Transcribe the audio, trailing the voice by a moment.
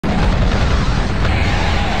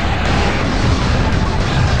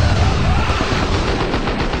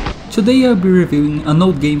Today I'll be reviewing an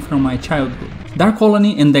old game from my childhood, Dark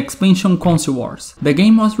Colony and the expansion Console Wars. The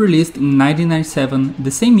game was released in 1997, the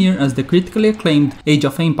same year as the critically acclaimed Age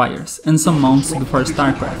of Empires, and some months before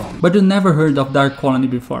StarCraft. But you never heard of Dark Colony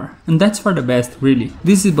before, and that's for the best, really.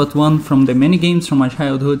 This is but one from the many games from my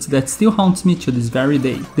childhoods that still haunts me to this very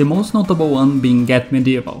day, the most notable one being Get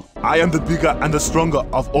Medieval. I am the bigger and the stronger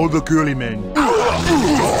of all the girly men.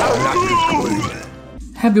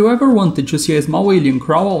 Have you ever wanted to see a small alien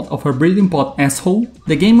crawl out of a breeding pot asshole?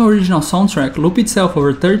 The game's original soundtrack looped itself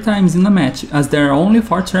over 30 times in a match, as there are only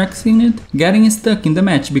 4 tracks in it, getting stuck in the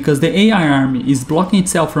match because the AI army is blocking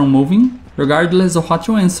itself from moving. Regardless of what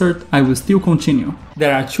you answered, I will still continue.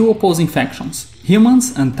 There are 2 opposing factions,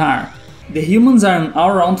 humans and Taar. The humans are an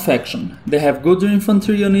all-round faction. They have good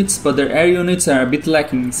infantry units, but their air units are a bit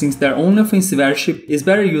lacking since their only offensive airship is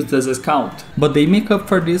better used as a scout. But they make up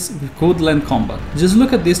for this with good land combat. Just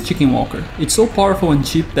look at this chicken walker. It's so powerful and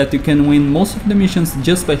cheap that you can win most of the missions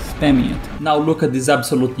just by spamming it. Now look at this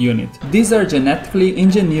absolute unit. These are genetically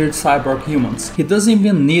engineered cyborg humans. He doesn't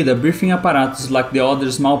even need a breathing apparatus like the other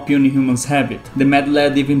small puny humans have it. The mad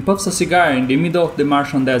lad even puffs a cigar in the middle of the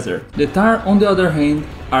Martian desert. The Taar, on the other hand,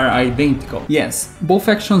 are identical. Yes, both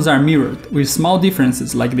factions are mirrored, with small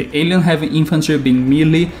differences like the alien heavy infantry being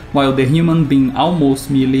melee while the human being almost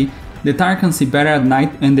melee, the Taar can see better at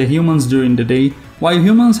night and the humans during the day. While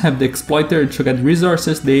humans have the exploiter to get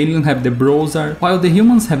resources, the aliens have the browser. While the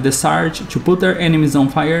humans have the Sarge to put their enemies on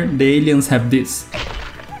fire, the aliens have this.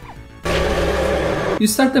 You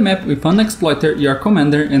start the map with one exploiter, your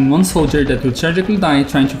commander, and one soldier that will tragically die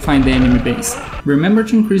trying to find the enemy base. Remember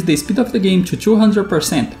to increase the speed of the game to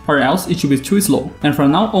 200%, or else it will be too slow, and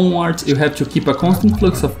from now onwards you have to keep a constant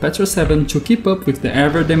flux of Petrol 7 to keep up with the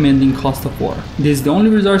ever-demanding cost of war. This is the only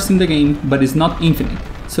resource in the game, but it's not infinite.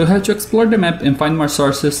 So you have to explore the map and find more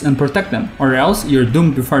sources and protect them, or else you're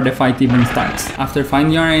doomed before the fight even starts. After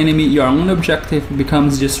finding your enemy, your only objective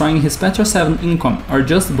becomes destroying his Petrol 7 income, or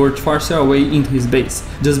just brute force your way into his base.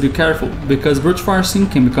 Just be careful, because brute forcing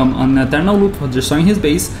can become an eternal loop of destroying his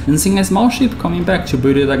base and seeing a small ship coming back to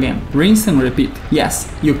build it again. Rinse and repeat. Yes,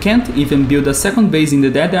 you can't even build a second base in the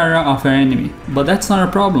dead area of your enemy, but that's not a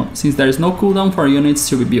problem, since there is no cooldown for units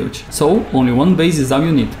to be built. So only one base is all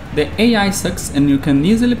you need. The AI sucks and you can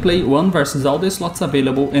easily play 1 versus all the slots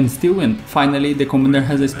available and still win. Finally, the commander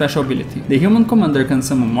has a special ability. The human commander can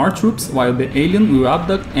summon more troops while the alien will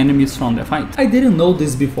abduct enemies from the fight. I didn't know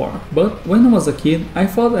this before, but when I was a kid, I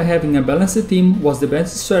thought that having a balanced team was the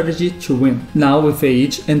best strategy to win. Now with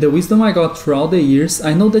age and the wisdom I got throughout the years,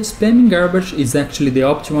 I know that spamming garbage is actually the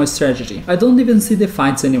optimal strategy. I don't even see the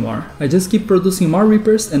fights anymore. I just keep producing more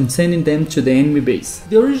Reapers and sending them to the enemy base.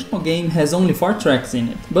 The original game has only 4 tracks in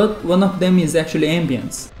it, but one of them is actually ambience.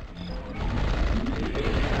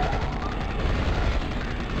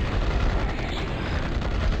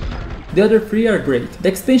 The other 3 are great. The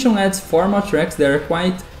expansion adds 4 more tracks that are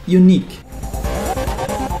quite unique.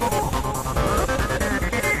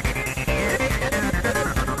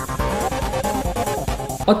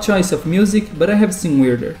 Odd choice of music, but I have seen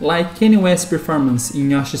weirder, like Kanye West's performance in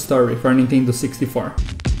Yoshi's Story for Nintendo 64.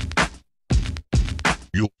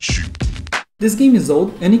 This game is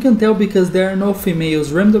old, and you can tell because there are no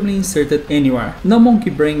females randomly inserted anywhere. No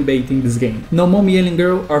monkey brain bait in this game. No mommy alien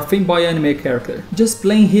girl or femboy anime character. Just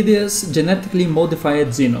plain hideous, genetically modified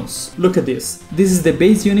Xenos. Look at this. This is the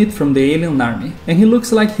base unit from the alien army. And he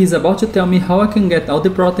looks like he's about to tell me how I can get all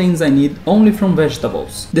the proteins I need only from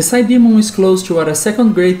vegetables. The side demon is close to what a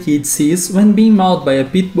 2nd grade kid sees when being mauled by a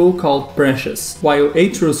pit bull called Precious. While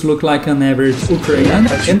Atrus looks like an average Ukrainian,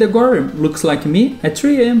 and the Gorem looks like me at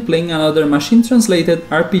 3 AM playing another machine-translated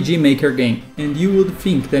RPG Maker game. And you would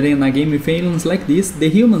think that in a game with aliens like this, the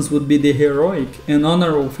humans would be the heroic and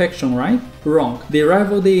honorable faction, right? Wrong. They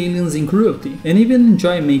rival the aliens in cruelty, and even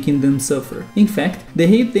enjoy making them suffer. In fact, they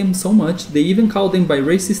hate them so much they even call them by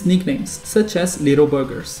racist nicknames, such as little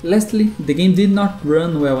buggers. Lastly, the game did not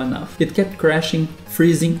run well enough. It kept crashing,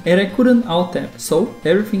 freezing, and I couldn't alt-tab, so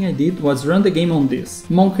everything I did was run the game on this,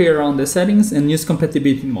 monkey around the settings and use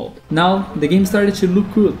compatibility mode. Now, the game started to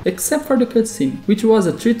look good, except for the cutscene, which was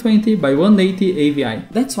a 320 by 180 AVI.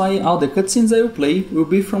 That's why all the cutscenes I will play will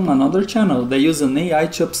be from another channel that use an AI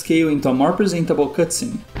to upscale into a more presentable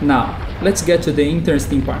cutscene. Now, let's get to the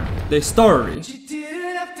interesting part. The story.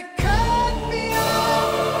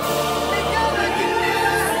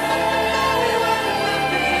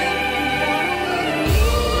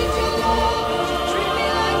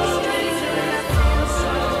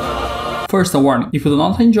 First, a warning: if you do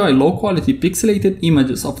not enjoy low-quality pixelated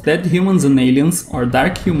images of dead humans and aliens or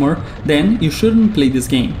dark humor, then you shouldn't play this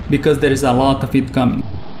game, because there is a lot of it coming.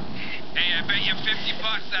 Hey, I bet you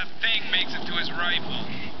 $50 that thing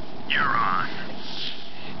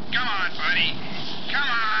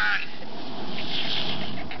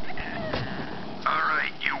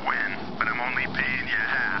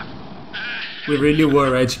We really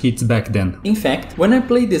were edge kids back then. In fact, when I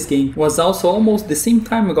played this game was also almost the same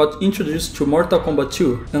time I got introduced to Mortal Kombat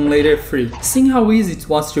 2 and later 3. Seeing how easy it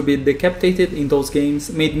was to be decapitated in those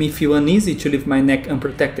games made me feel uneasy to leave my neck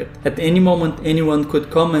unprotected. At any moment anyone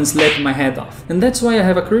could come and slap my head off. And that's why I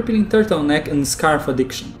have a crippling turtleneck and scarf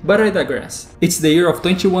addiction. But I digress. It's the year of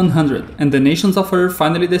 2100 and the nations of Earth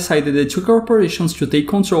finally decided the two corporations to take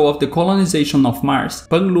control of the colonization of Mars,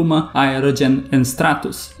 Luma, Aerogen and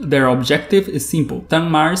Stratus. Their objective is simple,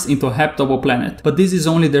 turn Mars into a habitable planet, but this is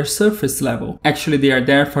only their surface level. Actually they are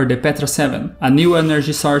there for the Petra 7, a new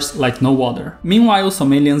energy source like no other. Meanwhile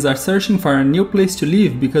some aliens are searching for a new place to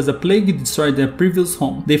live because a plague destroyed their previous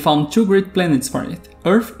home. They found two great planets for it,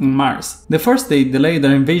 Earth and Mars. The first they delayed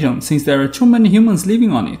their invasion since there are too many humans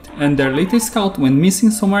living on it, and their latest scout went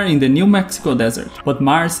missing somewhere in the New Mexico desert. But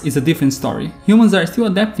Mars is a different story. Humans are still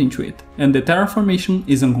adapting to it, and the terraformation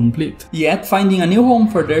is incomplete. Yet finding a new home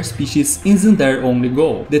for their species isn't their only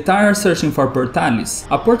goal. The Taar are searching for Portalis,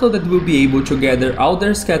 a portal that will be able to gather all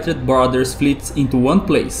their scattered brothers' fleets into one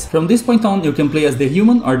place. From this point on you can play as the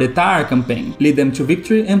human or the Taar campaign, lead them to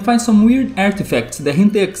victory and find some weird artifacts that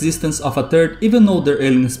hint the existence of a third, even older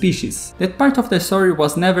alien species. That part of the story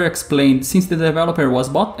was never explained since the developer was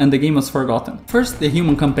bought and the game was forgotten. First, the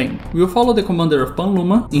human campaign. We will follow the commander of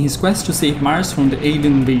Luma in his quest to save Mars from the alien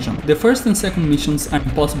invasion. The first and second missions are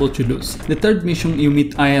impossible to lose. The third mission you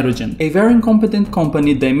meet Aerogen, a very incompetent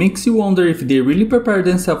company that makes you wonder if they really prepared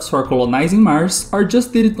themselves for colonizing Mars or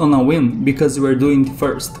just did it on a whim because we were doing it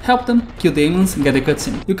first. Help them, kill the aliens, get a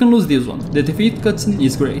cutscene. You can lose this one. The defeat cutscene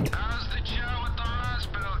is great.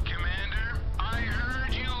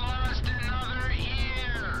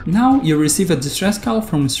 Now you receive a distress call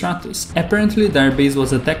from Stratus. Apparently their base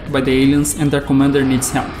was attacked by the aliens and their commander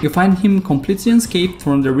needs help. You find him completely unscathed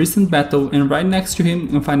from the recent battle, and right next to him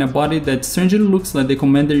you find a body that strangely looks like the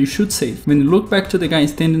commander you should save. When you look back to the guy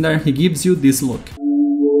standing there, he gives you this look.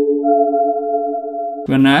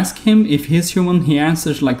 When I ask him if he's human, he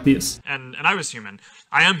answers like this. And I was human.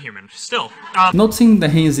 I am human, still. Noticing that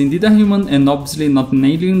he is indeed a human and obviously not an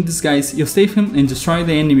alien in disguise, you save him and destroy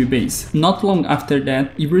the enemy base. Not long after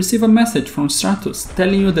that, you receive a message from Stratus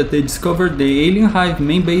telling you that they discovered the alien hive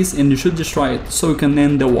main base and you should destroy it so you can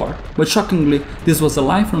end the war. But shockingly, this was a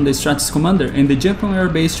lie from the Stratus commander and they jumped on your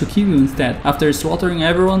base to kill you instead. After slaughtering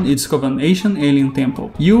everyone, you discover an ancient alien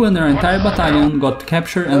temple. You and your entire battalion got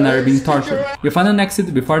captured and are being tortured. You find an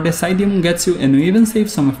exit before the side demon gets you and you even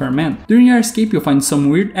save some of your men. During your escape, you find some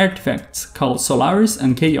weird artifacts called Stellaris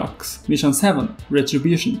and Chaos. Mission 7.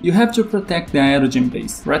 Retribution. You have to protect the Aerogen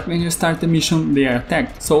base. Right when you start the mission, they are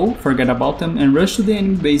attacked, so forget about them and rush to the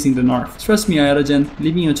enemy base in the north. Trust me Aerogen,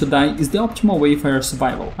 leaving you to die is the optimal way for your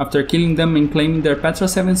survival. After killing them and claiming their Petra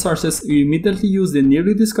 7 sources, you immediately use the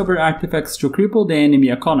newly discovered artifacts to cripple the enemy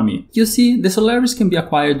economy. You see, the Stellaris can be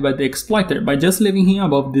acquired by the exploiter by just leaving him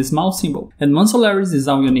above this small symbol, and one Stellaris is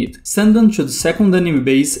all you need. Send them to the second enemy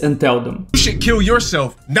base and tell them, You should kill yourself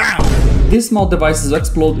now! These small devices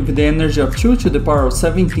explode with the energy of 2 to the power of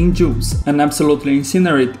 17 joules and absolutely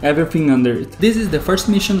incinerate everything under it. This is the first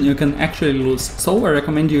mission you can actually lose, so I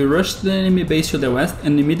recommend you rush to the enemy base to the west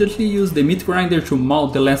and immediately use the meat grinder to maul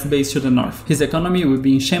the last base to the north. His economy will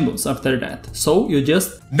be in shambles after that, so you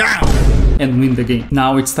just now! And win the game.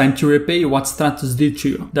 Now it's time to repay what Stratus did to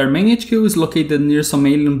you. Their main HQ is located near some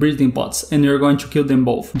alien breeding pods and you're going to kill them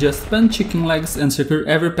both. Just spam chicken legs and secure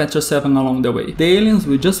every Petra 7 along the way. The aliens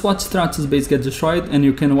will just watch Stratus base get destroyed and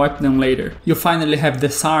you can wipe them later. You finally have the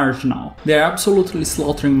Sarge now. They are absolutely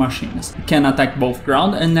slaughtering machines. You can attack both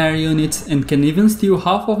ground and air units and can even steal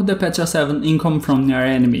half of the Petra 7 income from your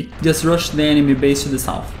enemy. Just rush the enemy base to the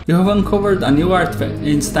south. You have uncovered a new artifact and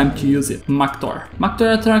it's time to use it. Taar.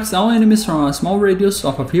 Taar attracts all enemies from a small radius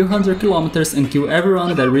of a few hundred kilometers and kill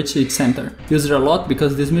everyone that reaches its center. Use it a lot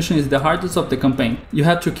because this mission is the hardest of the campaign. You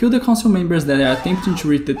have to kill the council members that are attempting to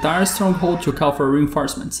reach the Taar stronghold to call for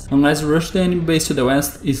reinforcements. Unless you rush the enemy base to the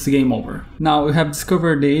west, it's game over. Now you have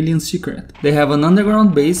discovered the alien secret. They have an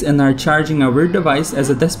underground base and are charging a weird device as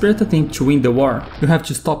a desperate attempt to win the war. You have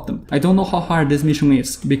to stop them. I don't know how hard this mission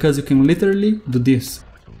is, because you can literally do this.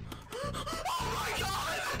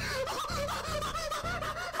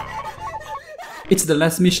 It's the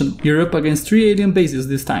last mission. You're up against 3 alien bases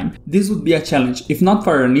this time. This would be a challenge, if not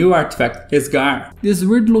for a new artifact, Esgar. This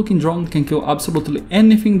weird looking drone can kill absolutely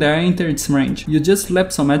anything that enters its range. You just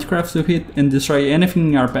slap some edgecrafts to hit and destroy anything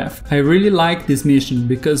in your path. I really like this mission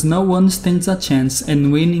because no one stands a chance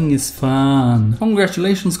and winning is fun.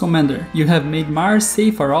 Congratulations Commander, you have made Mars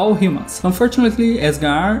safe for all humans. Unfortunately,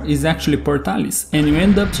 Esgar is actually Portalis and you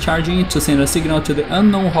end up charging it to send a signal to the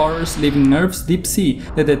unknown horrors living in Earth's deep sea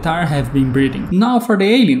that the Taar have been breeding. Now for the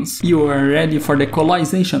aliens. You are ready for the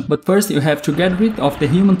colonization, but first you have to get rid of the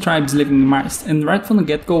human tribes living in Mars, and right from the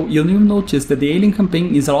get-go you'll notice that the alien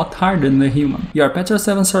campaign is a lot harder than the human. Your Petra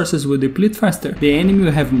 7 sources will deplete faster, the enemy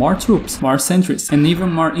will have more troops, more sentries, and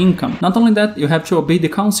even more income. Not only that, you have to obey the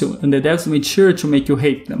council, and the devs made sure to make you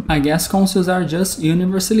hate them. I guess councils are just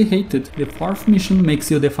universally hated. The 4th mission makes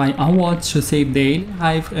you defy all odds to save the alien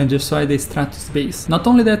hive and destroy the Stratus base. Not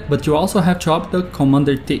only that, but you also have to abduct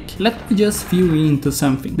Commander Tick. Let me just fill you into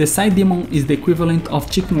something. The side demon is the equivalent of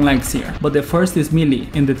chicken legs here, but the first is melee,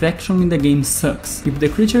 and detection in the game sucks. If the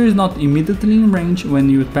creature is not immediately in range when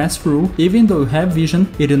you pass through, even though you have vision,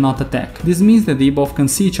 it will not attack. This means that they both can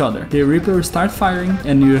see each other. The Reaper will start firing,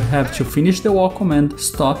 and you have to finish the wall command,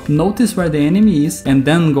 stop, notice where the enemy is, and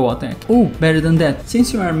then go attack. Oh, better than that,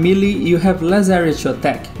 since you are melee, you have less area to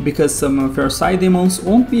attack, because some of your side demons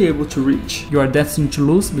won't be able to reach. You are destined to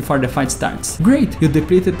lose before the fight starts. Great, you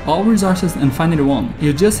depleted all resources and finally won.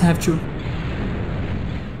 You just have to...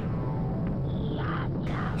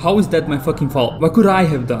 How is that my fucking fault? What could I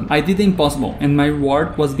have done? I did the impossible, and my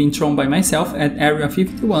reward was being thrown by myself at Area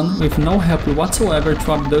 51 with no help whatsoever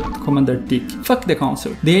to abduct Commander Tick. Fuck the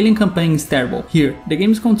console. The alien campaign is terrible. Here, the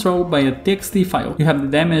game is controlled by a TXT file. You have the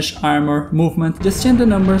damage, armor, movement, just change the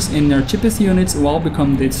numbers and your cheapest units will all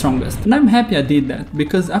become the strongest. And I'm happy I did that,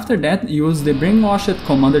 because after that you use the brainwashed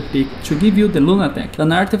Commander Tick to give you the Lunatic,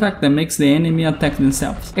 an artifact that makes the enemy attack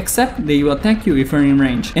themselves. Except they will attack you if you're in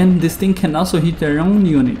range, and this thing can also hit their own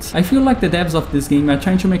units. I feel like the devs of this game are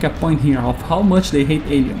trying to make a point here of how much they hate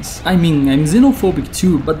aliens. I mean, I'm xenophobic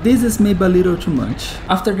too, but this is maybe a little too much.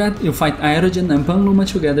 After that, you fight Aerogen and Luma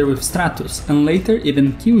together with Stratus, and later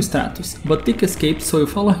even kill Stratus, but Tick escapes, so you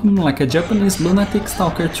follow him like a Japanese lunatic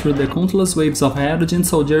stalker through the countless waves of Aerogen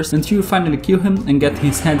soldiers until you finally kill him and get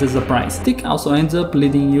his head as a prize. Tick also ends up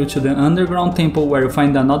leading you to the underground temple where you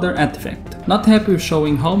find another artifact. Not happy with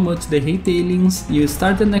showing how much they hate the aliens, you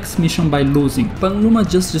start the next mission by losing. Luma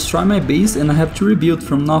just destroy my base and I have to rebuild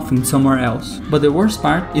from nothing somewhere else. But the worst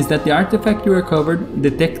part is that the artifact you recovered,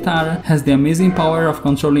 the Taar, has the amazing power of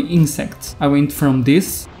controlling insects. I went from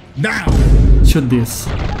this Now! to this.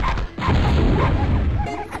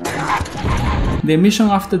 The mission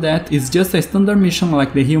after that is just a standard mission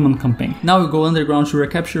like the human campaign. Now you go underground to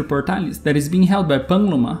recapture Portalis that is being held by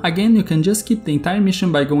Luma. Again, you can just skip the entire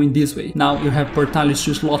mission by going this way. Now you have Portalis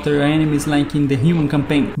to slaughter your enemies like in the human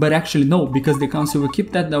campaign, but actually no, because the council will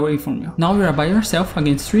keep that away from you. Now you are by yourself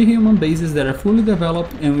against 3 human bases that are fully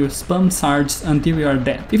developed and will spam sarges until you are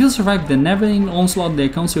dead. If you survive the never-ending onslaught, the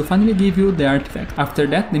council will finally give you the artifact. After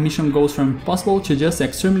that, the mission goes from impossible to just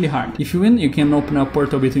extremely hard. If you win, you can open a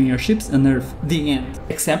portal between your ships and Earth. The end.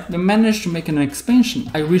 Except they managed to make an expansion.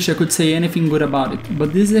 I wish I could say anything good about it,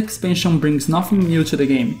 but this expansion brings nothing new to the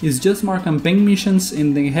game. It's just more campaign missions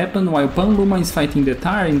and they happen while Luma is fighting the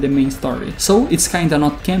Taar in the main story. So it's kinda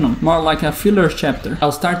not canon, more like a filler chapter.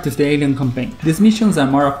 I'll start with the alien campaign. These missions are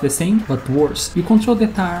more of the same, but worse. You control the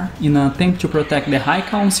Taar in an attempt to protect the High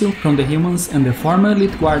Council from the humans and the former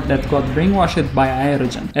elite guard that got brainwashed by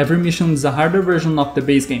Aerogen. Every mission is a harder version of the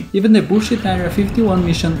base game. Even the bullshit Area 51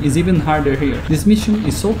 mission is even harder here. This mission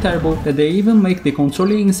is so terrible that they even make the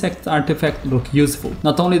controlling insect artifact look useful.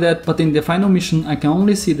 Not only that, but in the final mission I can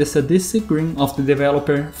only see the sadistic grin of the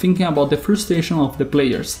developer thinking about the frustration of the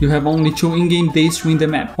players. You have only 2 in-game days to win the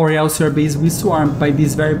map, or else your base will be swarmed by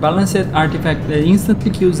this very balanced artifact that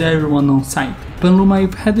instantly kills everyone on sight. Luma,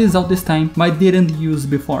 you've had this all this time, why didn't you use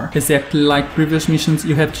before? Exactly like previous missions,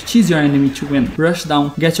 you have to cheese your enemy to win. Rush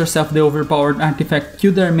down, get yourself the overpowered artifact,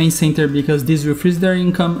 kill their main center because this will freeze their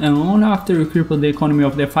income, and only after you cripple the economy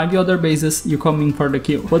of the 5 other bases, you come in for the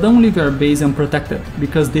kill. But don't leave your base unprotected,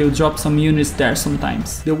 because they'll drop some units there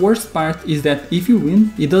sometimes. The worst part is that if you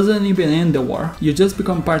win, it doesn't even end the war, you just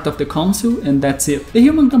become part of the council and that's it. The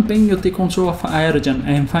human campaign, you take control of Aerogen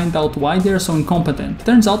and find out why they are so incompetent.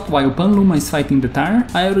 Turns out while Luma is fighting the Taar,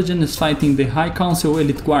 Aerogen is fighting the High Council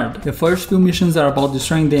Elite Guard. The first 2 missions are about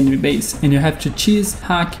destroying the enemy base, and you have to cheese,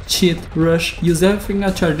 hack, cheat, rush, use everything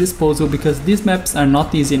at your disposal because these maps are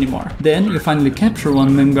not easy anymore. Then you finally capture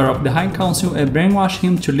one member of the High Council and brainwash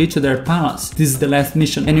him to lead to their palace. This is the last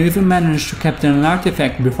mission, and you even manage to capture an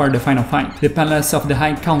artifact before the final fight, the Palace of the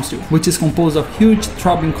High Council, which is composed of huge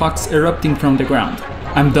throbbing cocks erupting from the ground.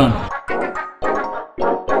 I'm done.